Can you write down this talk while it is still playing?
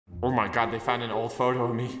Oh my God, they found an old photo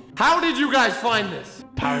of me. How did you guys find this?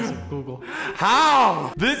 Powers of Google.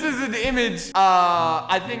 How? This is an image.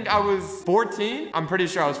 I think I was 14. I'm pretty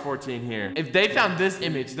sure I was 14 here. If they found this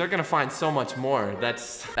image, they're gonna find so much more.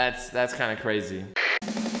 That's kind of crazy.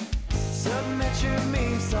 Submit your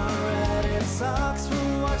memes already. It sucks.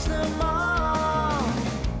 We'll watch them all.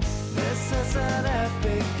 This is an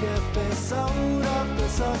epic episode of the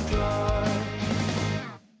Subdrawer.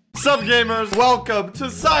 Sup gamers, welcome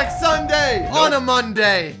to Sock Sunday on a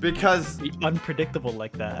Monday. Because Be unpredictable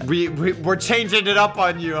like that. we're changing it up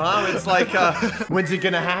on you, huh? It's like, when's it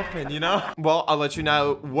gonna happen, you know? Well, I'll let you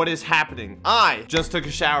know what is happening. I just took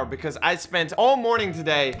a shower because I spent all morning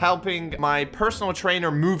today helping my personal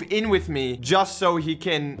trainer move in with me just so he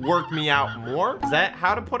can work me out more. Is that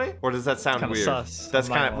how to put it? Or does that sound weird? Sus. That's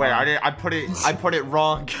kind of, wait, I put it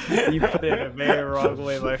wrong. You put it in a very wrong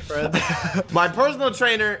way, my friend. My personal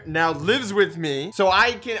trainer now lives with me, so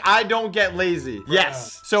I don't get lazy.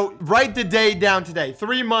 Yes. So write the day down today.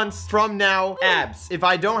 3 months from now, abs. If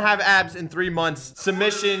I don't have abs in 3 months,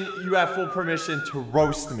 submission, you have full permission to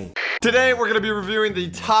roast me. Today, we're gonna be reviewing the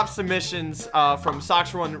top submissions from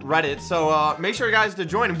Socks Run Reddit. So make sure you guys to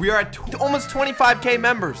join. We are at almost 25K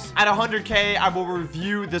members. At 100K, I will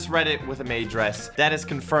review this Reddit with a maid dress. That is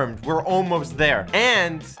confirmed. We're almost there.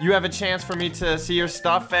 And you have a chance for me to see your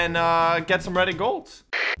stuff and get some Reddit golds.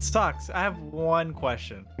 Socks, I have one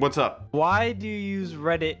question. What's up? Why do you use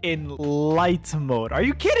Reddit in light mode? Are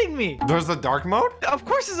you kidding me? There's a dark mode? Of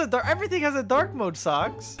course there's a dark. Everything has a dark mode,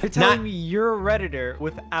 Socks. You're telling me you're a Redditor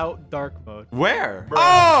without dark mode. Where?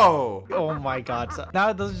 Oh! Oh my God. So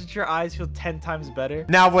now doesn't your eyes feel 10 times better?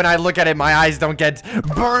 Now when I look at it, my eyes don't get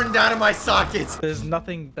burned out of my sockets. There's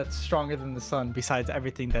nothing that's stronger than the sun besides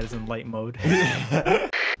everything that is in light mode.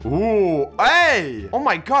 Ooh, hey! Oh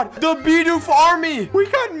my God, the Bidoof army! We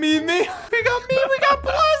got Mimi, we got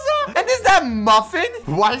Plaza! And is that Muffin?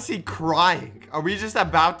 Why is he crying? Are we just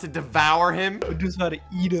about to devour him? We're just about to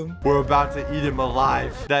eat him. We're about to eat him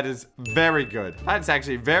alive. That is very good. That's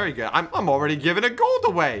actually very good. I'm already giving a gold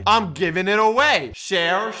away. I'm giving it away.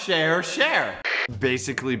 Share, share, share.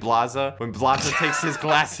 Basically Blaza, when Blaza takes his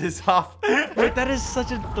glasses off. Wait, that is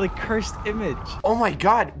such a cursed image. Oh my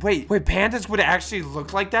God, wait, pandas would actually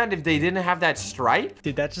look like that if they didn't have that stripe?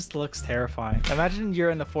 Dude, that just looks terrifying. Imagine you're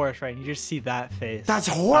in the forest, right? And you just see that face. That's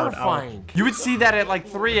horrifying. You would see that at like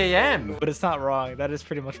 3 a.m. But it's not wrong. That is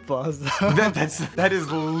pretty much Blaza. that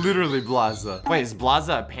is literally Blaza. Wait, is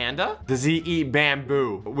Blaza a panda? Does he eat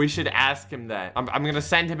bamboo? We should ask him that. I'm gonna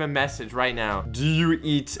send him a message right now. Do you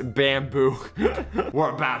eat bamboo? We're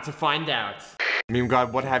about to find out. Meme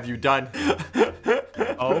God, what have you done?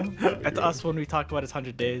 Oh, that's us when we talk about his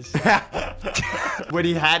 100 days. When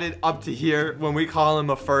he had it up to here, when we call him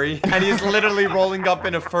a furry, and he's literally rolling up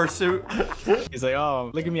in a fursuit. He's like,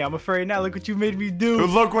 oh, look at me, I'm a furry now. Look what you made me do.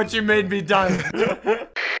 Look what you made me done.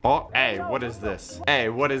 Oh, hey, what is this? Hey,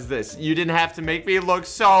 what is this? You didn't have to make me look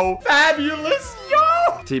so fabulous, yo!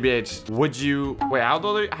 TBH, would you... Wait,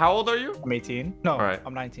 how old are you? I'm 18. No, right.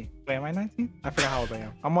 I'm 19. Wait, am I 19? I forgot how old I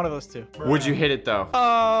am. I'm one of those two. Would you hit it, though?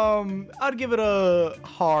 I'd give it a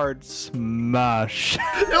hard smash.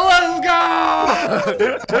 Let's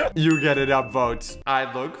go! You get it up, votes.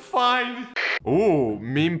 I look fine. Ooh,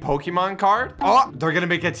 meme Pokemon card? Oh, they're gonna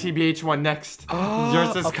make a TBH one next.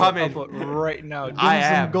 Yours is coming. Right now. Give I me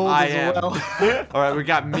some am. gold I as am. well. All right, we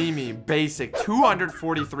got Mimi, basic,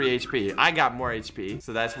 243 HP. I got more HP,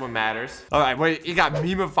 so that's what matters. All right, wait, you got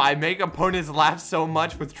Memify. Make opponents laugh so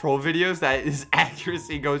much with troll videos that his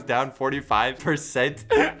accuracy goes down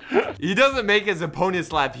 45%. He doesn't make his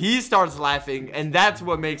opponents laugh. He starts laughing, and that's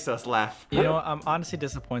what makes us laugh. You know, I'm honestly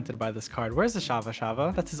disappointed by this card. Where's the Shava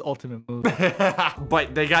Shava? That's his ultimate move.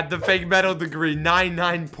 But they got the fake metal degree,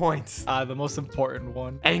 99 points. The most important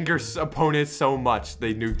one. Angers opponents so much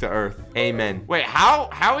they nuke the earth. Amen. Wait,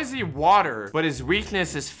 how is he water, but his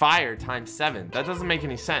weakness is fire ×7? That doesn't make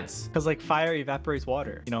any sense. Because like fire evaporates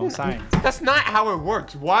water. You know, science. That's not how it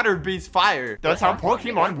works. Water beats fire. That's how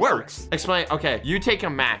Pokemon works. Explain. Okay, you take a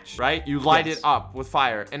match, right? You light it up with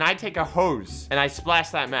fire, and I take a hose and I splash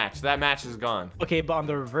that match. That match is gone. Okay, but on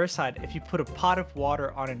the reverse side, if you put a pot of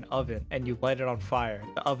water on an oven and you light it on fire,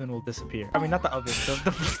 the oven will disappear. I mean, not the oven.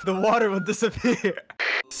 The water will disappear.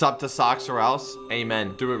 Sup to Socks or else.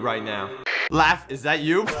 Amen. Do it right now. Laugh. Is that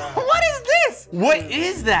you? What is this? What? What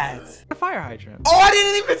is that? A fire hydrant. Oh, I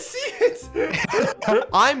didn't even see it.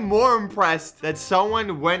 I'm more impressed that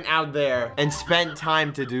someone went out there and spent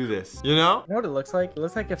time to do this. You know? You know what it looks like? It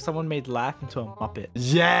looks like if someone made Laugh into a Muppet.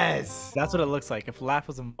 Yes. That's what it looks like if Laugh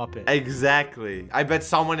was a Muppet. Exactly. I bet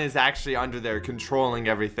someone is actually under there controlling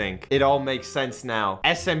everything. It all makes sense now.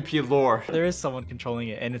 SMP lore. There is someone controlling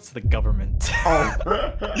it, and it's the government.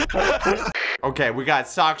 Oh. Okay, we got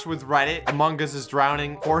Socks with Reddit. Among Us is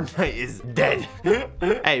drowning. Fortnite is dead.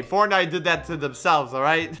 Hey, Fortnite did that to themselves, all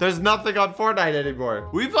right? There's nothing on Fortnite anymore.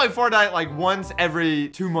 We play Fortnite like once every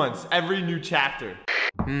 2 months, every new chapter.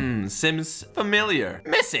 Sims familiar.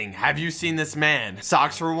 Missing. Have you seen this man?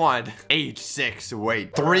 Socks for 1. Age 6.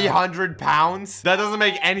 Wait, 300 pounds? That doesn't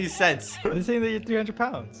make any sense. They're saying that you're 300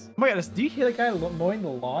 pounds. Oh my god, do you hear the guy mowing the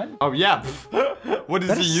lawn? Oh, yeah. What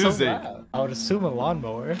is he using? So I would assume a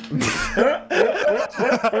lawnmower.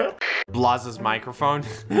 Blaza's microphone.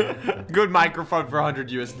 Good microphone for 100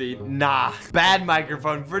 USD. Nah. Bad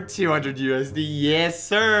microphone for 200 USD. Yes,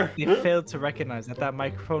 sir. They failed to recognize that that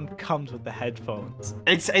microphone comes with the headphones.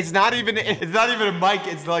 It's not even a mic.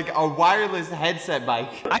 It's like a wireless headset mic.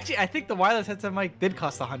 Actually, I think the wireless headset mic did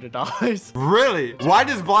cost $100. Really? Why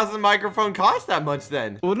does Blaza's microphone cost that much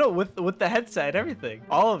then? Well, no, with the headset and everything,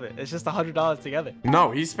 all of it. It's just $100 together.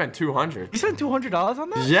 No, he spent 200. You spent $200 on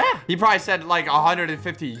that? Yeah. He probably said like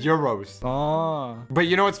 150 euros. Oh. But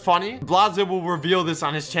you know what's funny? Blaza will reveal this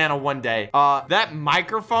on his channel one day. That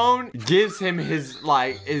microphone gives him his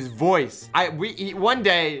voice. One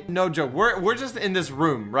day, no joke, we're just in this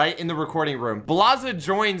room, right? In the recording room. Blaza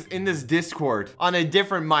joins in this Discord on a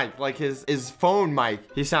different mic, like his phone mic.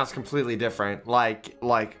 He sounds completely different. Like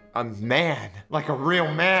a man, like a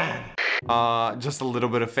real man. Just a little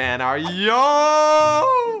bit of fan art.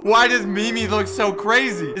 Yo! Why does Mimi look so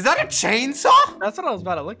crazy? Is that a chainsaw? That's what I was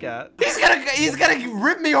about to look at. He's gonna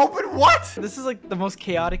rip me open. What? This is like the most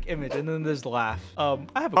chaotic image, and then there's Laugh. I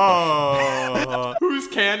have a question. Who's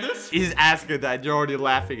Candace? He's asking that. You're already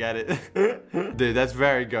laughing at it. Dude, that's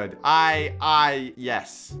very good.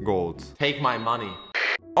 Yes. Gold. Take my money.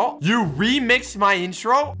 Oh, you remixed my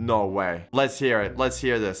intro? No way. Let's hear it. Let's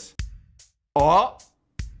hear this. Oh,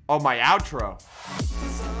 my outro.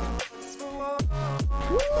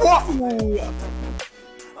 What?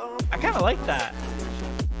 I kind of like that.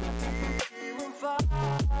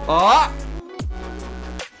 Oh,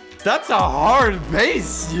 that's a hard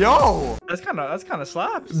bass, yo. That's kind of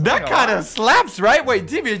slaps. That kind of slaps, right? Wait,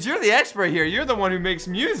 Deviant, you're the expert here. You're the one who makes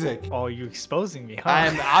music. Oh, you exposing me,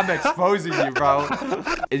 huh? I'm exposing you, bro.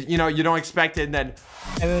 You know, you don't expect it, and then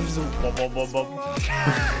just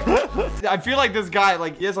I feel like this guy,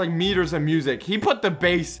 like, he has like meters of music. He put the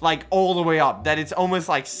bass like all the way up, that it's almost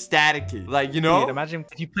like staticky. Like, you know? Dude, imagine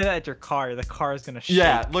if you play that at your car, the car is gonna shake.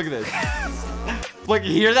 Yeah, look at this. Look,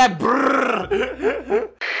 you hear that? Brrr.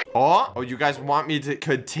 Oh, you guys want me to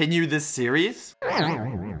continue this series?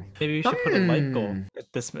 Maybe we should put a like goal.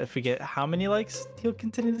 If we get how many likes, he'll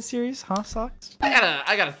continue the series, huh, Socks?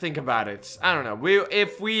 I gotta think about it. I don't know.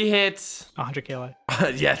 If we hit 100K likes.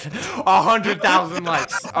 yes, 100,000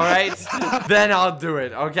 likes. All right, then I'll do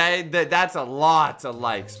it. Okay, that's a lot of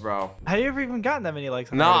likes, bro. Have you ever even gotten that many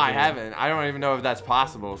likes? No, I haven't. I don't even know if that's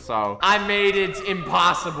possible. So I made it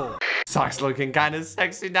impossible. Socks looking kind of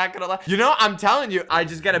sexy, not gonna lie. You know, I'm telling you, I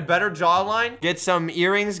just get a better jawline, get some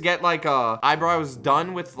earrings, get like eyebrows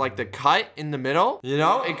done with like the cut in the middle. You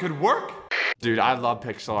know, it could work. Dude, I love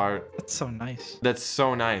pixel art. That's so nice. That's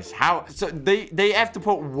so nice. How? So they have to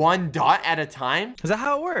put one dot at a time? Is that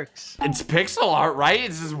how it works? It's pixel art, right?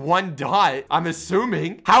 It's just one dot, I'm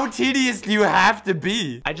assuming. How tedious do you have to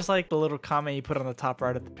be? I just like the little comment you put on the top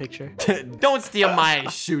right of the picture. Don't steal my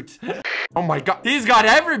shoot. Oh my god. He's got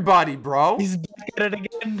everybody, bro. He's back at it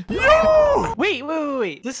again. Yo!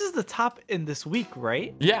 Wait. This is the top in this week,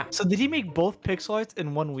 right? Yeah. So did he make both pixel arts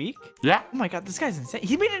in 1 week? Yeah. Oh my god, this guy's insane.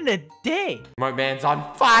 He made it in a day. My man's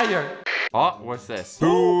on fire. Oh, what's this?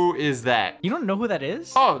 Who is that? You don't know who that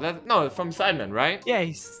is? Oh, no, from Simon, right? Yeah,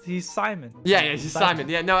 he's Simon. Yeah, he's Simon.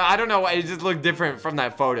 Yeah, no, I don't know why. It just looked different from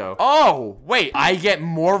that photo. Oh, wait, I get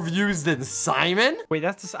more views than Simon? Wait,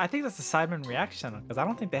 I think that's the Simon react channel, because I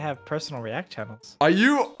don't think they have personal react channels. Are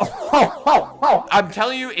you? I'm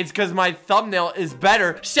telling you, it's because my thumbnail is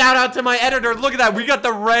better. Shout out to my editor. Look at that. We got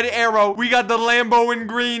the red arrow. We got the Lambo in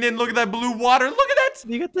green, and look at that blue water. Look at that.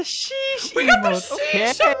 You got the sheesh. We got the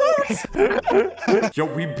sheesh emotes. Yo,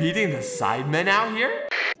 we beating the Sidemen out here?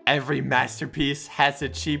 Every masterpiece has a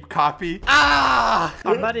cheap copy. Ah!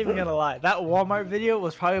 I'm not even gonna lie. That Walmart video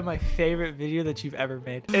was probably my favorite video that you've ever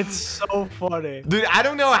made. It's so funny. Dude, I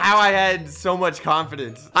don't know how I had so much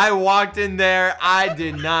confidence. I walked in there. I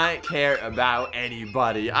did not care about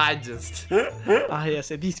anybody. I just... Ah, yes.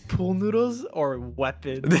 These pool noodles are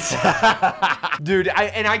weapons. Dude,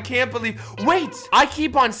 I can't believe... Wait! I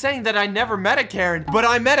keep on saying that I never met a Karen, but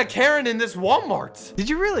I met a Karen in this Walmart. Did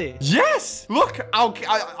you really? Yes! Look,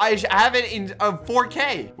 I have it in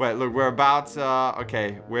 4K. Wait, look, we're about...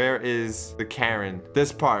 okay, where is the Karen?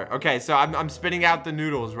 This part. Okay, so I'm spitting out the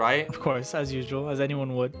noodles, right? Of course, as usual, as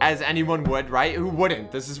anyone would. As anyone would, right? Who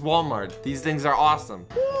wouldn't? This is Walmart. These things are awesome.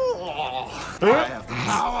 I have the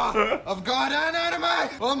power of God and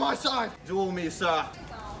enemy on my side. Duel me, sir.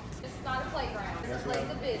 It's not a playground. It's a place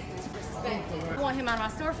of business. Respect it. I want him out of my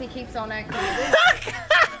store if he keeps on acting.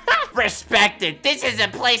 Respect it. This is a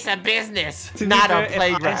place of business, not a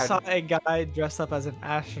playground. If I saw a guy dressed up as an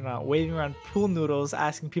astronaut waving around pool noodles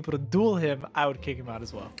asking people to duel him, I would kick him out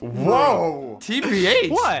as well. Whoa. TBH.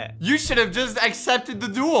 What? You should have just accepted the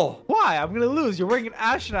duel. Why? I'm gonna lose. You're wearing an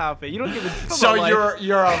astronaut outfit. You don't give a shit So about life.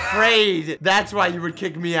 you're afraid. That's why you would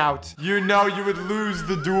kick me out. You know you would lose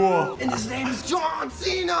the duel. And his name is John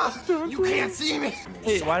Cena. You can't see me.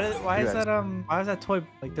 Hey, why is that toy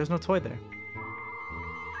like? There's no toy there.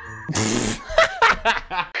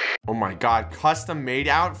 Oh my god, custom made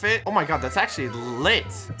outfit? Oh my god, that's actually lit.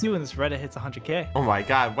 It's you when this Reddit hits 100K. Oh my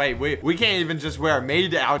god, wait, we can't even just wear a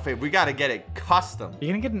made outfit. We gotta get it custom.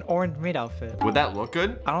 You're gonna get an orange maid outfit. Would that look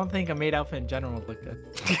good? I don't think a maid outfit in general would look good.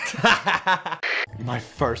 My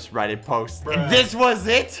first Reddit post. This was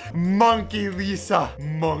it? Monkey Lisa.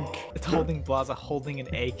 Monk. It's holding Blaza holding an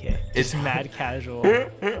AK. It's mad casual.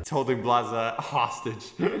 It's holding Blaza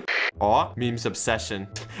hostage. Aw, meme's obsession.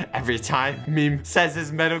 Every time meme says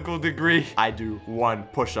his medical degree, I do one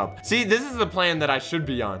push-up. See, this is the plan that I should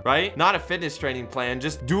be on, right? Not a fitness training plan.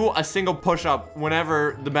 Just do a single push-up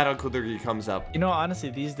whenever the medical degree comes up. You know, honestly,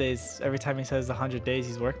 these days, every time he says 100 days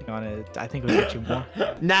he's working on it, I think it would get you more.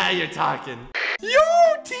 Now you're talking. Yo,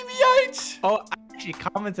 TBH. Oh, I actually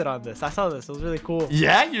commented on this. I saw this. It was really cool.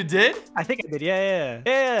 Yeah, you did? I think I did.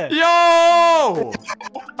 Yeah. Yo!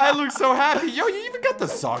 I look so happy. Yo, you even got the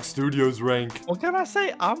Sock Studios rank. What can I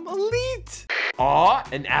say? I'm elite. Aw,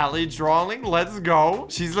 an alley drawing. Let's go.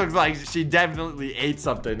 She looks like she definitely ate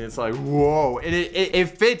something. It's like, whoa. And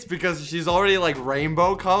it fits because she's already like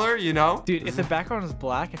rainbow color, you know? Dude, if the background is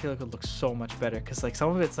black, I feel like it looks so much better because like some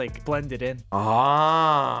of it's like blended in.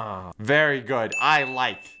 Ah, very good. I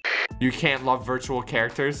like. You can't love virtual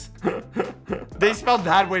characters. They spelled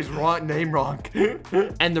Hadway's name wrong.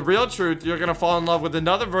 And the real truth, you're gonna fall in love with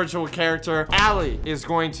another virtual character. Allie is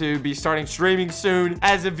going to be starting streaming soon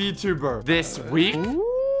as a VTuber this week.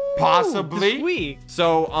 Possibly. This week.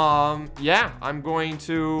 So, yeah,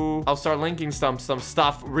 I'll start linking some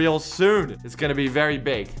stuff real soon. It's gonna be very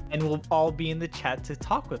big. And we'll all be in the chat to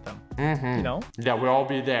talk with them. You know? Yeah, we'll all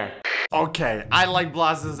be there. Okay, I like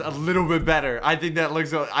Blaza's a little bit better. I think that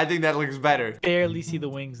looks better. Barely see the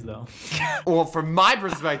wings though. Well, from my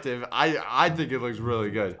perspective, I think it looks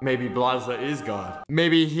really good. Maybe Blaza is God.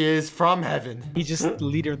 Maybe he is from heaven. He's just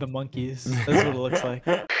leader of the monkeys. That's what it looks like.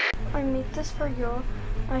 I made this for you.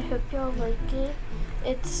 I hope y'all like it.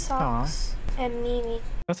 It's Socks and Mimi.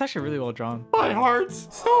 That's actually really well drawn. My heart's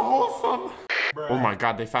so wholesome. Oh my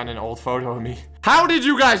god, they found an old photo of me. How did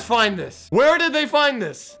you guys find this? Where did they find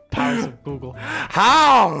this? Powers of Google.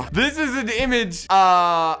 How? This is an image.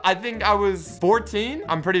 I think I was 14.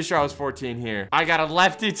 I'm pretty sure I was 14 here. I got a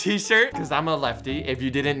lefty t-shirt because I'm a lefty. If you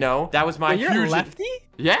didn't know, that was my You're a lefty?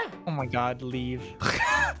 Yeah. Oh my god, leave.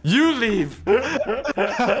 You leave.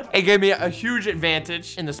 It gave me a huge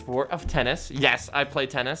advantage in the sport of tennis. Yes, I play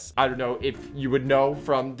tennis. I don't know if you would know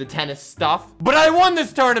from the tennis stuff, but I won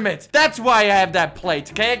this tournament. That's why I have that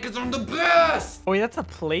plate, okay? Because I'm the best. Oh, wait, that's a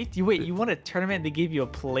plate? You won a tournament and they gave you a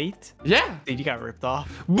plate? Yeah. Dude, you got ripped off.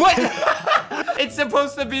 What? It's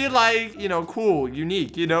supposed to be like, you know, cool,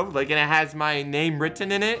 unique, you know? Like, and it has my name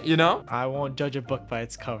written in it, you know? I won't judge a book by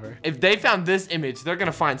its cover. If they found this image, they're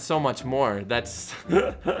gonna find so much more. That's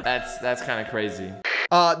kind of crazy.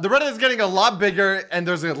 The Reddit is getting a lot bigger and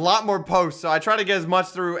there's a lot more posts, so I try to get as much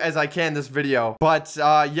through as I can this video. But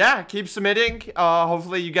yeah, keep submitting.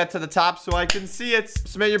 Hopefully you get to the top so I can see it.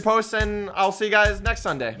 Submit your posts and I'll see you guys next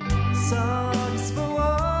Sunday. So